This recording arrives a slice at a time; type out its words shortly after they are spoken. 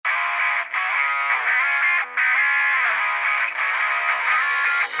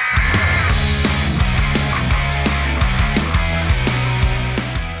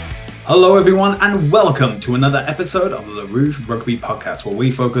Hello, everyone, and welcome to another episode of the Rouge Rugby Podcast, where we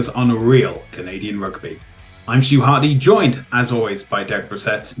focus on real Canadian rugby. I'm Stu Hardy, joined, as always, by Derek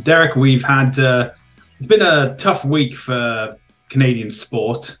Brissett. Derek, we've had it's been a tough week for Canadian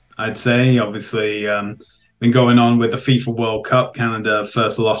sport, I'd say. Obviously, been going on with the FIFA World Cup. Canada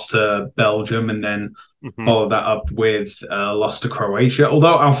first lost to Belgium, and then followed that up with a loss to Croatia.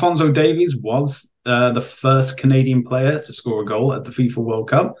 Although Alphonso Davies was the first Canadian player to score a goal at the FIFA World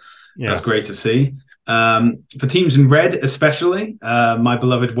Cup. Yeah. That's great to see. For teams in red, especially, my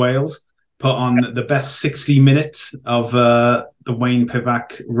beloved Wales put on the best 60 minutes of the Wayne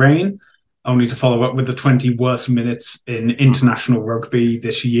Pivac reign, only to follow up with the 20 worst minutes in international rugby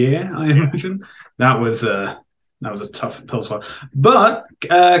this year, I imagine. That was a tough pill to swallow. But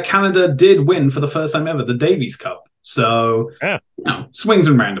Canada did win for the first time ever the Davies Cup. So, swings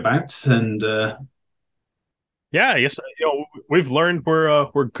and roundabouts. And yeah, I guess we've learned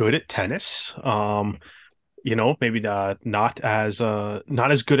we're good at tennis. Maybe not as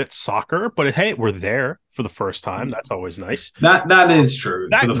good at soccer, but hey, we're there for the first time. That's always nice. That is true.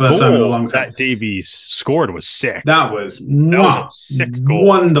 That for the first time in a long time. That Davies scored was sick. That was a sick goal.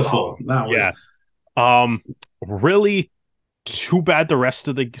 Wonderful. That was really too bad. The rest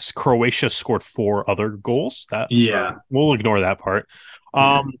of the Croatia scored 4 other goals. We'll ignore that part.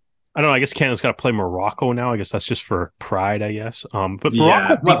 I don't know. I guess Canada's got to play Morocco now. I guess that's just for pride, I guess. But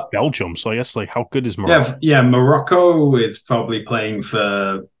Morocco beat Belgium, so I guess how good is Morocco? Yeah, Morocco is probably playing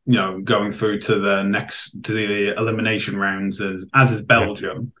for going through to the elimination rounds as is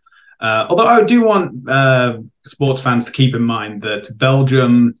Belgium. Although I do want sports fans to keep in mind that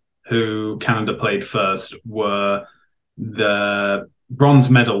Belgium, who Canada played first, were the bronze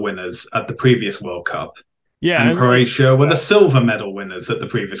medal winners at the previous World Cup. Yeah, and Croatia were the silver medal winners at the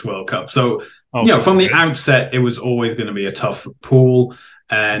previous World Cup. So, from the outset, it was always going to be a tough pool.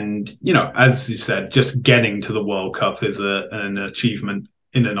 And, as you said, just getting to the World Cup is an achievement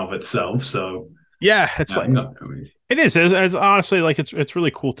in and of itself. So, yeah, it's it is. It's honestly, it's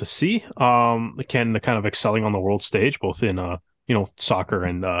really cool to see Canada kind of excelling on the world stage, both in, soccer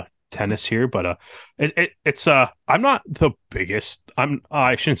and tennis here, but it's I'm not the biggest.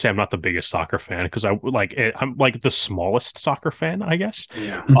 I shouldn't say I'm not the biggest soccer fan, because I'm like the smallest soccer fan, I guess.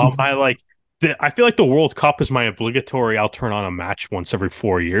 Yeah. I feel like the World Cup is my obligatory. I'll turn on a match once every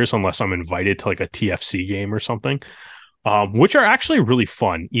 4 years, unless I'm invited to like a TFC game or something, which are actually really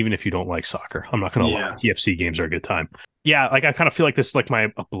fun, even if you don't like soccer. I'm not gonna lie, TFC games are a good time. Yeah, I kind of feel like this is like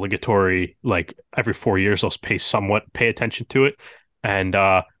my obligatory. Like every 4 years, I'll pay attention to it, and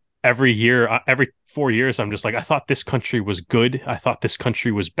every year, every 4 years, I'm just like, I thought this country was good. I thought this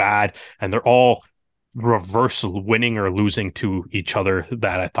country was bad. And they're all reverse winning or losing to each other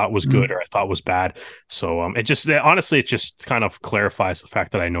that I thought was good or I thought was bad. So it just kind of clarifies the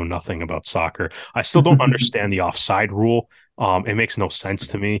fact that I know nothing about soccer. I still don't understand the offside rule. It makes no sense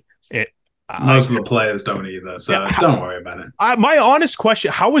to me. Most of the players don't either, so don't worry about it. My honest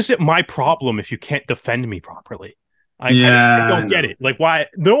question, how is it my problem if you can't defend me properly? I don't get it. Like, why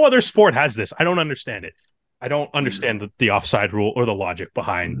no other sport has this? I don't understand it. I don't understand the offside rule or the logic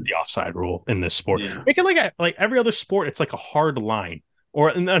behind the offside rule in this sport. Yeah. Make it like every other sport. It's like a hard line or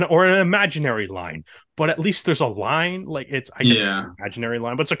an imaginary line, but at least there's a line. Like it's an imaginary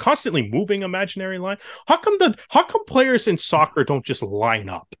line, but it's a constantly moving imaginary line. How come players in soccer don't just line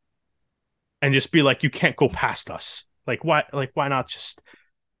up and just be like, you can't go past us? Like why not just?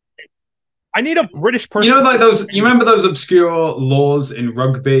 I need a British person. You remember those obscure laws in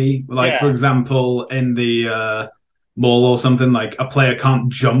rugby? For example, in the maul or something, like a player can't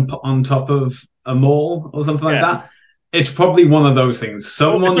jump on top of a maul or something like that. It's probably one of those things.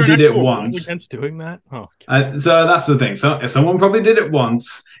 Someone did it once. Against doing that? Oh, okay. So that's the thing. So if someone probably did it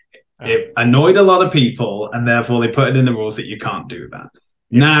once, it annoyed a lot of people, and therefore they put it in the rules that you can't do that.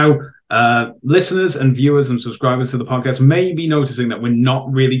 Yeah. Now, listeners and viewers and subscribers to the podcast may be noticing that we're not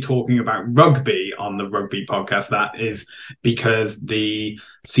really talking about rugby on the Rugby Podcast. That is because the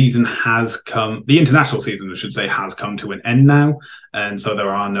international season, I should say, has come to an end now. And so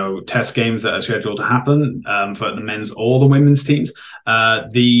there are no test games that are scheduled to happen for the men's or the women's teams.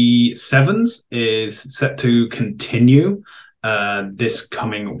 The Sevens is set to continue this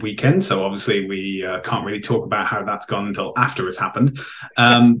coming weekend. So obviously we can't really talk about how that's gone until after it's happened.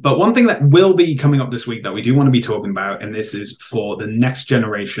 But one thing that will be coming up this week that we do want to be talking about, and this is for the next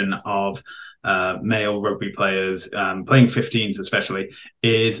generation of male rugby players, playing 15s especially,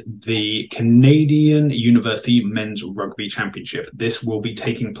 is the Canadian University Men's Rugby Championship. This will be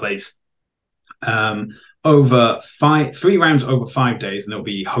taking place over 3 rounds over 5 days, and it'll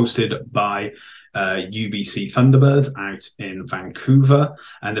be hosted by UBC Thunderbirds out in Vancouver.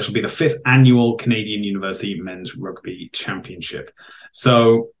 And this will be the 5th annual Canadian University Men's Rugby Championship.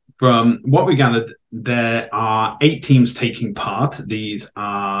 So from what we gathered, there are 8 teams taking part. These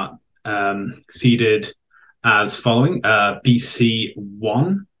are seeded as following: BC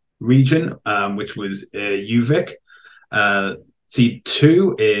 1 region, which was UVic. Seed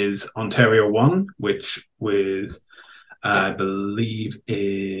 2 is Ontario 1, which was, I believe,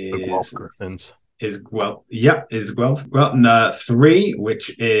 is The Guelph Griffins. Is Guelph. Well, no, 3,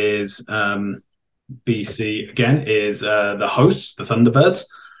 which is BC again, is the hosts, the Thunderbirds.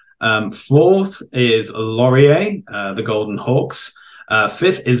 4th is Laurier, the Golden Hawks.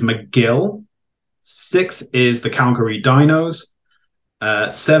 5th is McGill. 6th is the Calgary Dinos.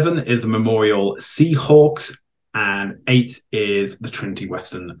 7 is the Memorial Seahawks. And 8th is the Trinity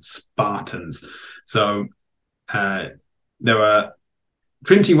Western Spartans. So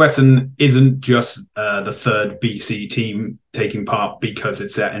Trinity Western isn't just the 3rd BC team taking part because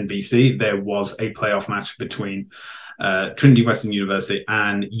it's set in BC. There was a playoff match between Trinity Western University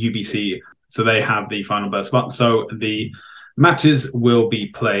and UBC. So they have the final berth spot. So the matches will be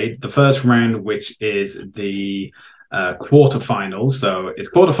played. The first round, which is the quarterfinals. So it's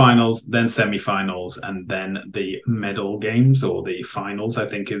quarterfinals, then semifinals, and then the medal games, or the finals, I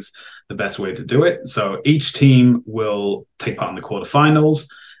think is the best way to do it. So each team will take part in the quarterfinals.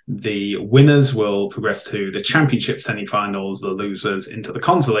 The winners will progress to the championship semifinals, the losers into the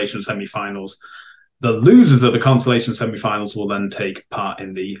consolation semifinals. The losers of the consolation semifinals will then take part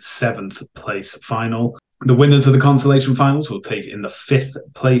in the 7th place final. The winners of the consolation finals will take in the 5th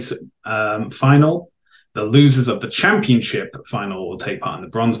place final. The losers of the championship final will take part in the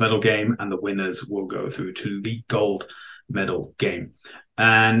bronze medal game, and the winners will go through to the gold medal game.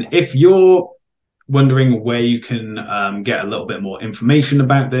 And if you're wondering where you can get a little bit more information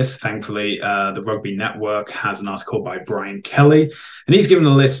about this, thankfully, the Rugby Network has an article by Brian Kelly, and he's given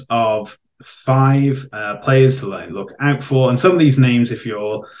a list of 5 players to look out for. And some of these names, if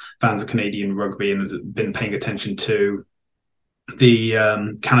you're fans of Canadian rugby and has been paying attention to the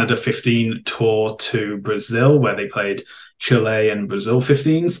Canada 15 tour to Brazil, where they played Chile and Brazil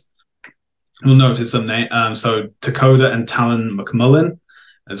 15s, we'll notice some names. So Dakota and Talon McMullen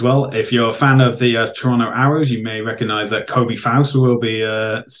as well. If you're a fan of the Toronto Arrows, you may recognize that Kobe Faust will be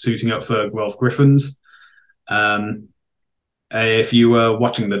suiting up for Guelph Griffins. If you were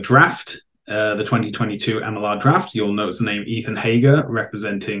watching the draft, the 2022 MLR draft, you'll notice the name Ethan Hager,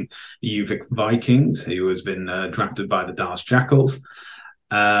 representing the UVic Vikings, who has been drafted by the Dallas Jackals.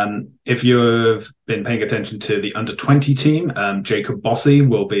 If you've been paying attention to the under-20 team, Jacob Bossy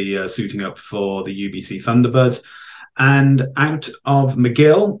will be suiting up for the UBC Thunderbirds. And out of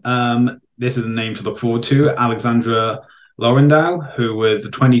McGill, this is a name to look forward to, Alexandra Laurendow, who was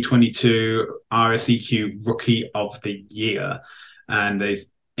the 2022 RSEQ Rookie of the Year. And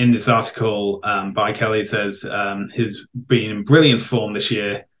in this article by Kelly, it says he's been in brilliant form this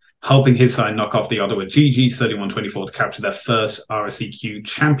year, helping his side knock off the Ottawa GGs 31-24 to capture their first RSEQ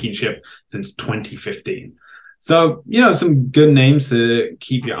championship since 2015. So, some good names to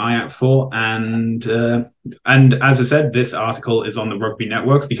keep your eye out for. And as I said, this article is on the Rugby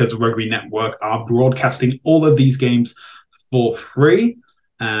Network, because the Rugby Network are broadcasting all of these games for free.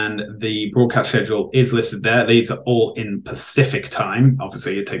 And the broadcast schedule is listed there. These are all in Pacific time.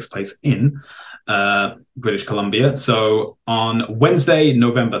 Obviously, it takes place in British Columbia. So on Wednesday,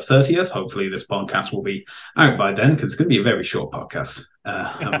 November 30th, hopefully this podcast will be out by then, because it's going to be a very short podcast,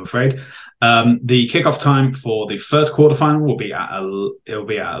 I'm afraid. The kickoff time for the first quarterfinal will be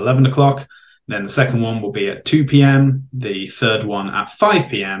at 11 o'clock. Then the second one will be at 2 p.m. The third one at 5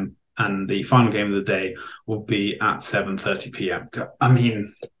 p.m. And the final game of the day will be at 7:30 p.m. I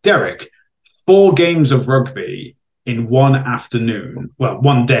mean, Derek, 4 games of rugby in one afternoon. Well,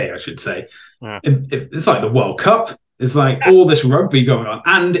 one day, I should say. Yeah. It's like the World Cup. It's like all this rugby going on,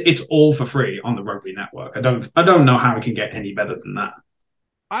 and it's all for free on the Rugby Network. I don't know how it can get any better than that.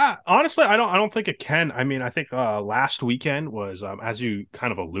 Honestly, I don't think it can. I mean, I think last weekend was, as you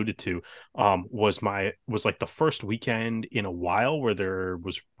kind of alluded to, was like the first weekend in a while where there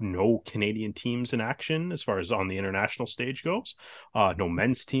was no Canadian teams in action as far as on the international stage goes. No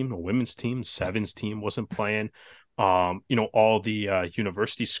men's team, no women's team, sevens team wasn't playing. All the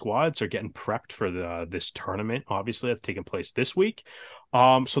university squads are getting prepped for this tournament, obviously, that's taking place this week.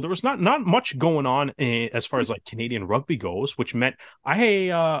 So there was not much going on as far as like Canadian rugby goes, which meant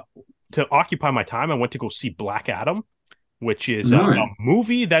to occupy my time, I went to go see Black Adam, which is a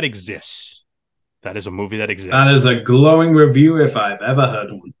movie that exists. That is a movie that exists. That is a glowing review if I've ever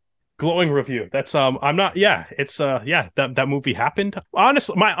heard one. Glowing review. That's I'm not yeah, it's yeah, that movie happened.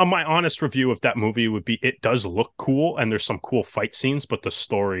 Honestly, my honest review of that movie would be it does look cool and there's some cool fight scenes, but the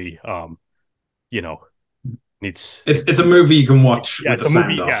story you know, needs It's a movie you can watch yeah, with it's the a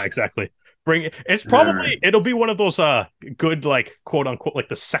sound movie. Yeah, off. exactly. Bring it. It's All right. probably it'll be one of those good like quote unquote like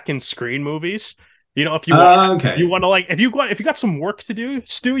the second screen movies. You know, if you Okay. want to like if you got some work to do,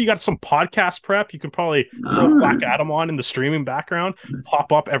 Stu, you got some podcast prep, you can probably throw All Black right. Adam on in the streaming background,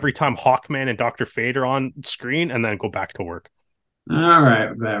 pop up every time Hawkman and Dr. Fate are on screen, and then go back to work. All right.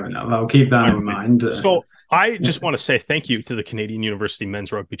 Fair enough. I'll keep that in mind. So I Yeah. just want to say thank you to the Canadian University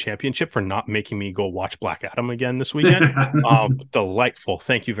Men's Rugby Championship for not making me go watch Black Adam again this weekend. Delightful.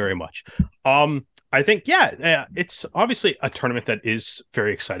 Thank you very much. I think, yeah, it's obviously a tournament that is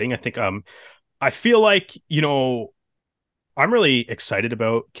very exciting. I think, I feel like, I'm really excited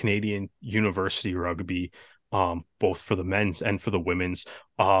about Canadian University Rugby, both for the men's and for the women's.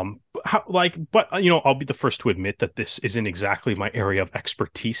 I'll be the first to admit that this isn't exactly my area of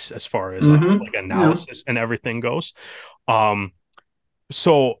expertise as far as like Yeah. analysis and everything goes. Um,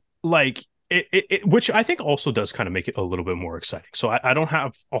 so like which I think also does kind of make it a little bit more exciting. So I don't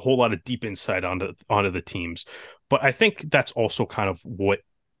have a whole lot of deep insight onto the teams, but I think that's also kind of what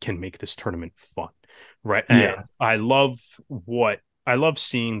can make this tournament fun, right? And Yeah. I love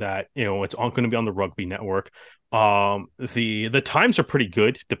seeing that it's going to be on the Rugby Network. The times are pretty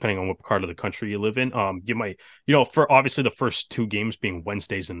good depending on what part of the country you live in. You might for obviously the first two games being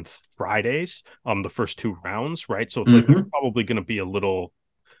Wednesdays and Fridays, the first two rounds, right? So it's like there's probably going to be a little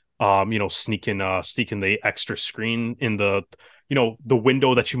sneaking the extra screen in the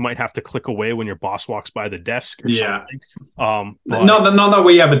window that you might have to click away when your boss walks by the desk or Yeah. something. Not that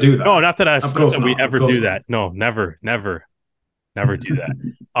we ever do No, that. not that Of course we not. Of ever course do not. that. No, never do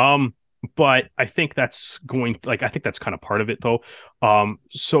that. But I think that's I think that's kind of part of it though. But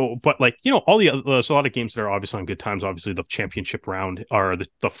there's a lot of games that are obviously on good times. Obviously the championship round or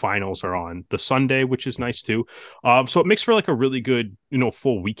the finals are on the Sunday, which is nice too. So it makes for like a really good,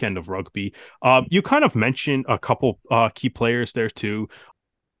 full weekend of rugby. You kind of mentioned a couple key players there too.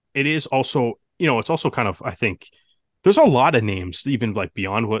 It is also, it's also kind of, I think, there's a lot of names, even like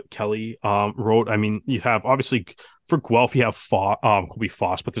beyond what Kelly wrote. I mean, you have obviously for Guelph, you have Colby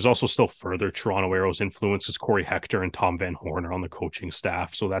Foss, but there's also still further Toronto Arrows influences. Corey Hector and Tom Van Horn are on the coaching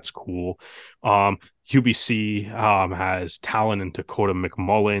staff, so that's cool. UBC has Talon and Dakota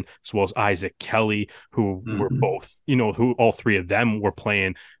McMullen, as well as Isaac Kelly, who were both, who all three of them were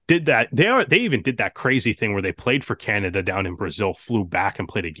playing. They even did that crazy thing where they played for Canada down in Brazil, flew back and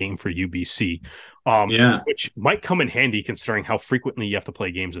played a game for UBC, which might come in handy considering how frequently you have to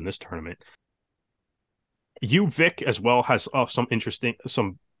play games in this tournament. UVic as well has some interesting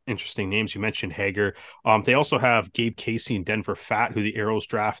names. You mentioned Hager. They also have Gabe Casey and Denver Fat, who the Arrows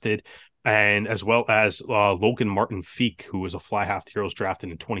drafted, and as well as Logan Martin Feek, who was a fly half the Arrows drafted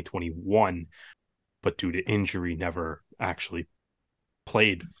in 2021, but due to injury never actually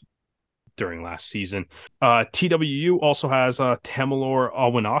played during last season. TWU also has Tamalor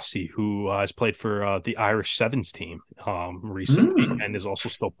Awanasi, who has played for the Irish Sevens team recently and is also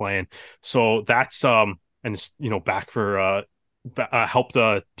still playing. So that's back for helped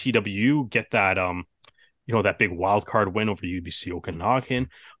TWU get that that big wild card win over UBC Okanagan.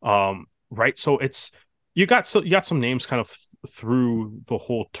 Right. So you got some names kind of through the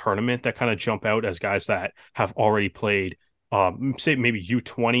whole tournament that kind of jump out as guys that have already played say maybe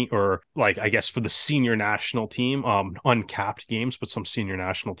U20 or like I guess for the senior national team, uncapped games, but some senior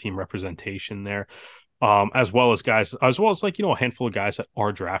national team representation there. As well as like, a handful of guys that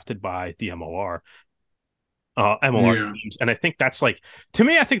are drafted by the MLR teams. And I think that's like, to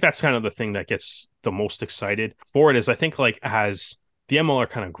me, I think that's kind of the thing that gets the most excited for it is I think like as the MLR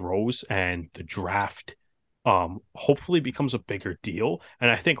kind of grows and the draft hopefully becomes a bigger deal. And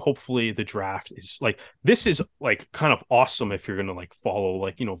I think hopefully the draft is like, this is like kind of awesome if you're going to like follow,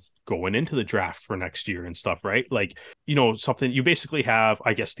 like, going into the draft for next year and stuff, right? Like, something you basically have,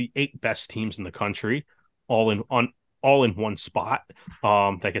 I guess, the 8 best teams in the country all in one spot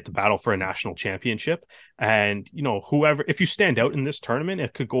that get to battle for a national championship. And, whoever, if you stand out in this tournament,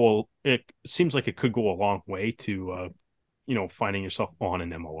 it seems like it could go a long way to, finding yourself on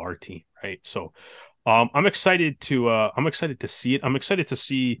an MLR team. Right. So, I'm excited to see it. I'm excited to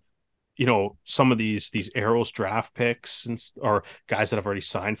see, some of these Arrows draft picks or guys that have already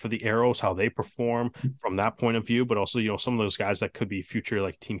signed for the Arrows, how they perform from that point of view, but also, some of those guys that could be future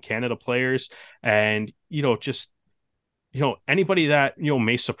like Team Canada players and, just, anybody that,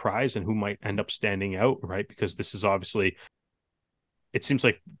 may surprise and who might end up standing out, right? Because this is obviously it seems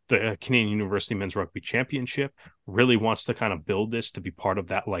like the Canadian University Men's Rugby Championship really wants to kind of build this to be part of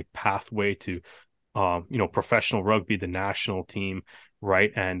that like pathway to professional rugby, the national team,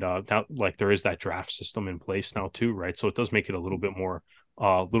 right? And now like there is that draft system in place now too, right? So it does make it a little bit more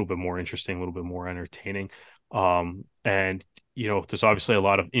interesting, a little bit more entertaining. And there's obviously a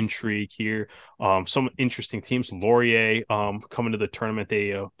lot of intrigue here. Some interesting teams. Laurier coming to the tournament,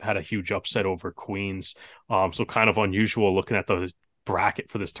 they had a huge upset over Queens. So kind of unusual looking at the bracket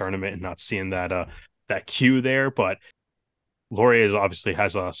for this tournament and not seeing that queue there, but Laurier obviously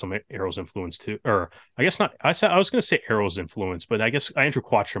has some Arrows influence too, or I guess not. I was going to say Arrows influence, but I guess Andrew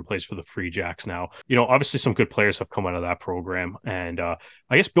Quattrin plays for the Free Jacks now. Obviously some good players have come out of that program, and I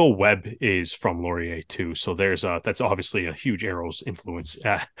guess Bill Webb is from Laurier too. So there's that's obviously a huge Arrows influence.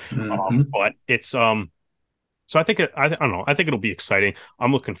 But it's so I think I don't know. I think it'll be exciting.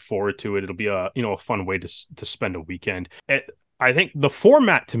 I'm looking forward to it. It'll be a fun way to spend a weekend. I think the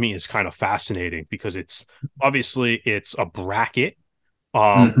format to me is kind of fascinating because it's a bracket,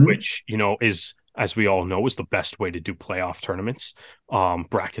 which, is, as we all know, is the best way to do playoff tournaments.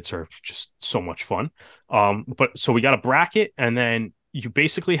 Brackets are just so much fun. But so we got a bracket, and then you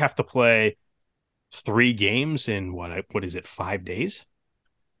basically have to play 3 games in what is it, 5 days?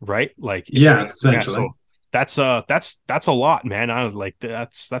 Right? Like, essentially. So that's a lot, man. I was like,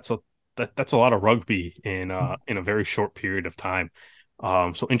 that's a lot of rugby in a very short period of time.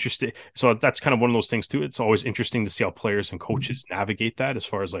 So interesting. So that's kind of one of those things too. It's always interesting to see how players and coaches navigate that as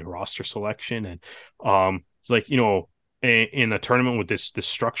far as like roster selection. And it's like, in a tournament with this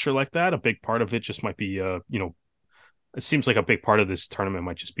structure like that, a big part of it just might be it seems like a big part of this tournament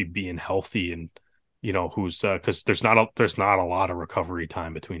might just be being healthy and who's because there's not a lot of recovery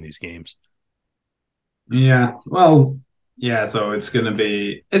time between these games. Yeah. Well, yeah, so it's going to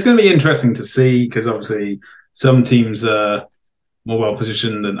be interesting to see because obviously some teams are more well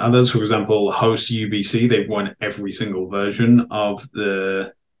positioned than others. For example, host UBC, they've won every single version of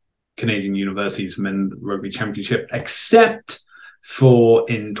the Canadian Universities Men's Rugby Championship except for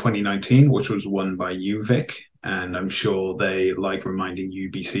in 2019, which was won by UVic, and I'm sure they like reminding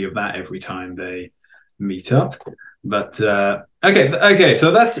UBC of that every time they meet up. But okay,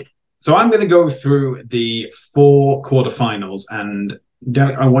 so I'm going to go through the 4 quarterfinals, and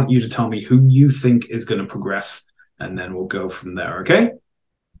Derek, I want you to tell me who you think is going to progress, and then we'll go from there, okay?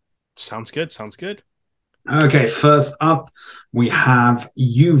 Sounds good. Okay, first up, we have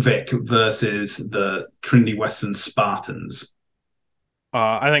UVic versus the Trinity Western Spartans.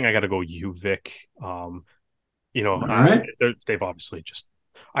 I think I got to go UVic. All right. They've obviously just...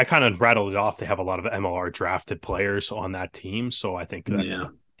 I kind of rattled it off. They have a lot of MLR drafted players on that team, so I think that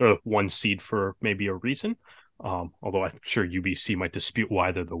they're 1 seed for maybe a reason. Although I'm sure UBC might dispute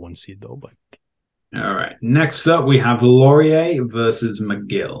why they're the 1 seed though. But all right, next up we have Laurier versus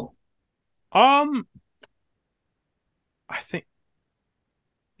McGill. I think,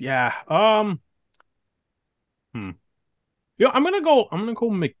 yeah. I'm gonna go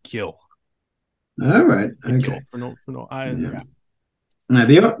McGill. All right, McGill okay. For no. Now,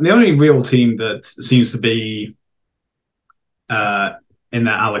 the only real team that seems to be in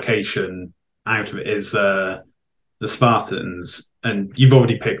that allocation out of it is the Spartans, and you've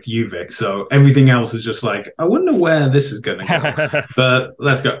already picked UVic, so everything else is just like, I wonder where this is going to go. But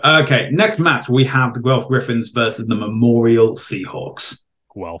let's go. Okay, next match, we have the Guelph Griffins versus the Memorial Seahawks.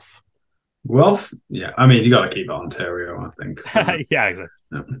 Guelph? Yeah, I mean, you got to keep Ontario, I think. So. Yeah, exactly.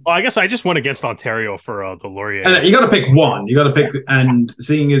 Yeah. Well, I guess I just went against Ontario for the Laurier. And you got to pick one. You got to pick, and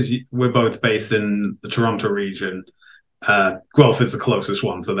seeing as we're both based in the Toronto region, Guelph is the closest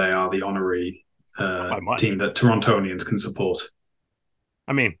one, so they are the honorary team that Torontonians can support.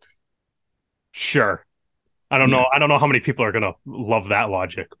 I mean, sure. I don't know how many people are going to love that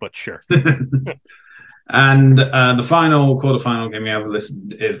logic, but sure. And the final quarterfinal game we have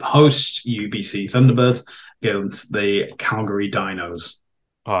listed is host UBC Thunderbirds against the Calgary Dinos.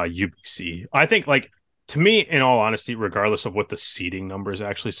 UBC. I think, to me, in all honesty, regardless of what the seeding numbers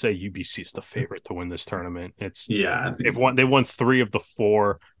actually say, UBC is the favorite to win this tournament. They won 3 of the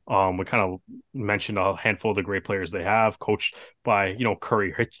 4. We kind of mentioned a handful of the great players they have, coached by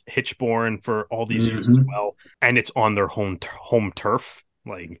Curry Hitchborn for all these years as well, and it's on their home turf.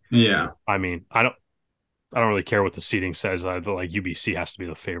 I mean, I don't really care what the seeding says. UBC has to be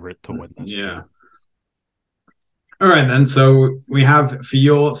the favorite to win this. Yeah. All right, then. So we have, for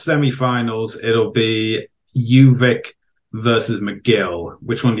your semifinals, it'll be UVic versus McGill.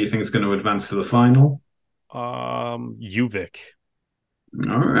 Which one do you think is going to advance to the final? UVic.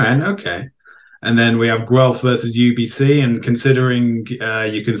 All right, okay. And then we have Guelph versus UBC, and considering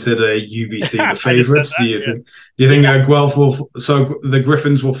you consider UBC the favourites, do you think Guelph so the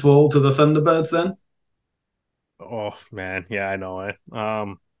Griffins will fall to the Thunderbirds then? Oh man, yeah, I know it.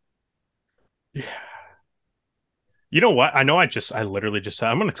 Yeah. You know what? I know I literally just said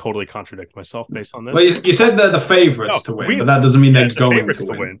I'm going to totally contradict myself based on this. Well, you said they're the favorites to win, but that doesn't mean they're going to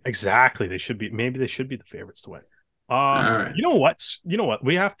win. Exactly, they should be. Maybe they should be the favorites to win. Right. You know what?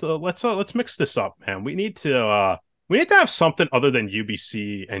 We have to let's mix this up, man. We need to have something other than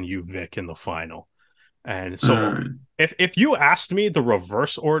UBC and UVic in the final. And so, if you asked me the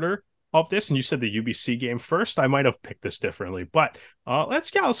reverse order of this, and you said the UBC game first, I might have picked this differently. But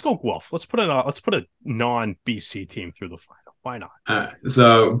let's go Guelph. Let's put a non-BC team through the final. Why not?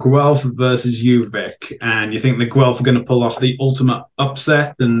 So Guelph versus UVic, and you think the Guelph are going to pull off the ultimate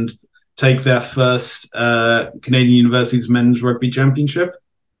upset and take their first Canadian Universities Men's Rugby Championship?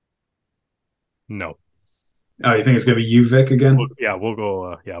 No. Oh, you think it's going to be UVic again? We'll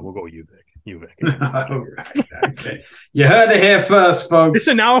go UVic. All right, okay. You heard it here first, folks. This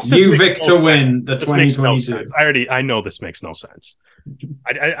analysis UVic to win the 2022. I know this makes no sense.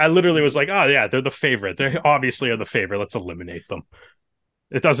 I literally was like, oh yeah, they're the favorite. They obviously are the favorite. Let's eliminate them.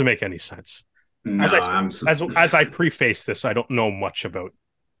 It doesn't make any sense. No, as I preface this, I don't know much about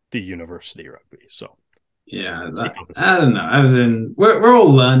the university rugby, so yeah, I don't know. As in, we're all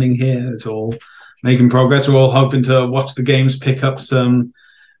learning here. It's all making progress. We're all hoping to watch the games, pick up some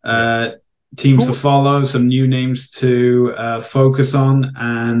teams to follow, some new names to focus on,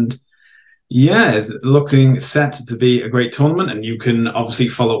 and yeah, it's looking set to be a great tournament. And you can obviously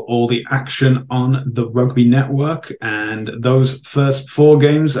follow all the action on the Rugby Network, and those first 4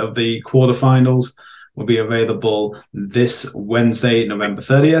 games of the quarterfinals will be available this Wednesday, November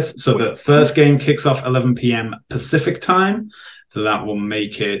 30th. So the first game kicks off 11 p.m. Pacific time, so that will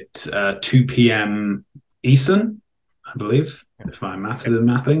make it 2 p.m. Eastern, I believe, if my math is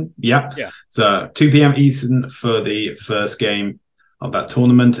mathing. Yeah. So 2 p.m. Eastern for the first game of that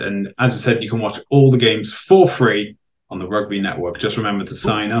tournament. And as I said, you can watch all the games for free on the Rugby Network. Just remember to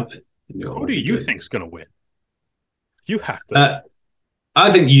sign up. Who do you think's going to win? You have to.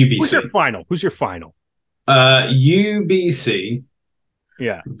 I think UBC. Who's your final? UBC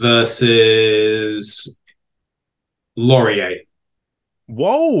versus Laurier.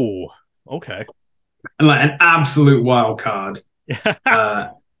 Whoa. Okay. And like an absolute wild card.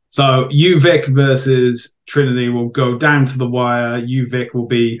 So UVic versus Trinity will go down to the wire. UVic will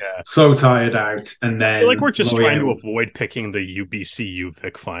be so tired out, and then I feel like we're just trying to avoid picking the UBC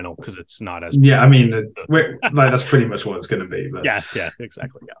UVic final because it's not as I mean, that's pretty much what it's going to be. But yeah,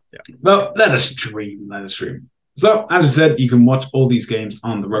 exactly. Yeah. Well, let us dream. So, as I said, you can watch all these games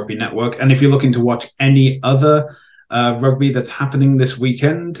on the Rugby Network, and if you're looking to watch any other rugby that's happening this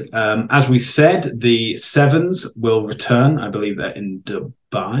weekend, as we said, the Sevens will return. I believe they're in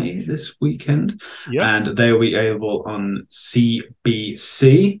Dubai this weekend, and they will be available on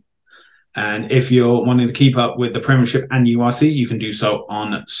CBC. And if you're wanting to keep up with the Premiership and URC, you can do so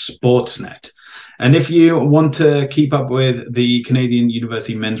on Sportsnet. And if you want to keep up with the Canadian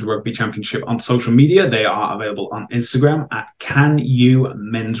University Men's Rugby Championship on social media, they are available on Instagram at CanU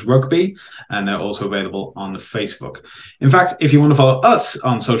Men's Rugby, and they're also available on Facebook. In fact, if you want to follow us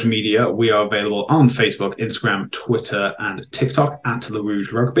on social media, we are available on Facebook, Instagram, Twitter, and TikTok at Le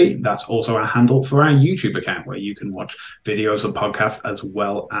Rouge Rugby. That's also our handle for our YouTube account, where you can watch videos and podcasts as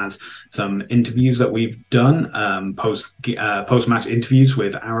well as some interviews that we've done, post-match interviews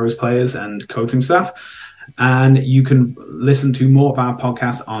with Arrows players and coaching staff. And you can listen to more of our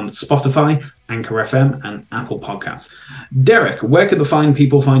podcasts on Spotify, Anchor FM, and Apple Podcasts. Derek, where can the fine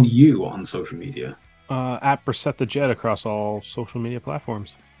people find you on social media? At Brissett the Jet across all social media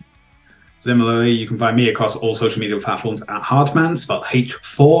platforms. Similarly, you can find me across all social media platforms at Hardman, spelled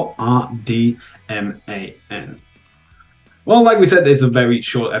H4RDMAN. Well, like we said, it's a very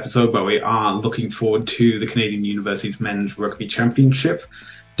short episode, but we are looking forward to the Canadian Universities Men's Rugby Championship.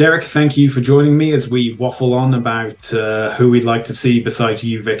 Derek, thank you for joining me as we waffle on about who we'd like to see besides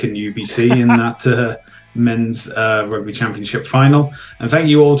UVic and UBC in that Men's Rugby Championship final. And thank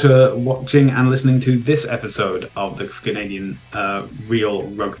you all for watching and listening to this episode of the Canadian Real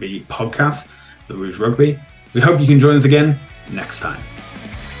Rugby podcast, The Rouge Rugby. We hope you can join us again next time.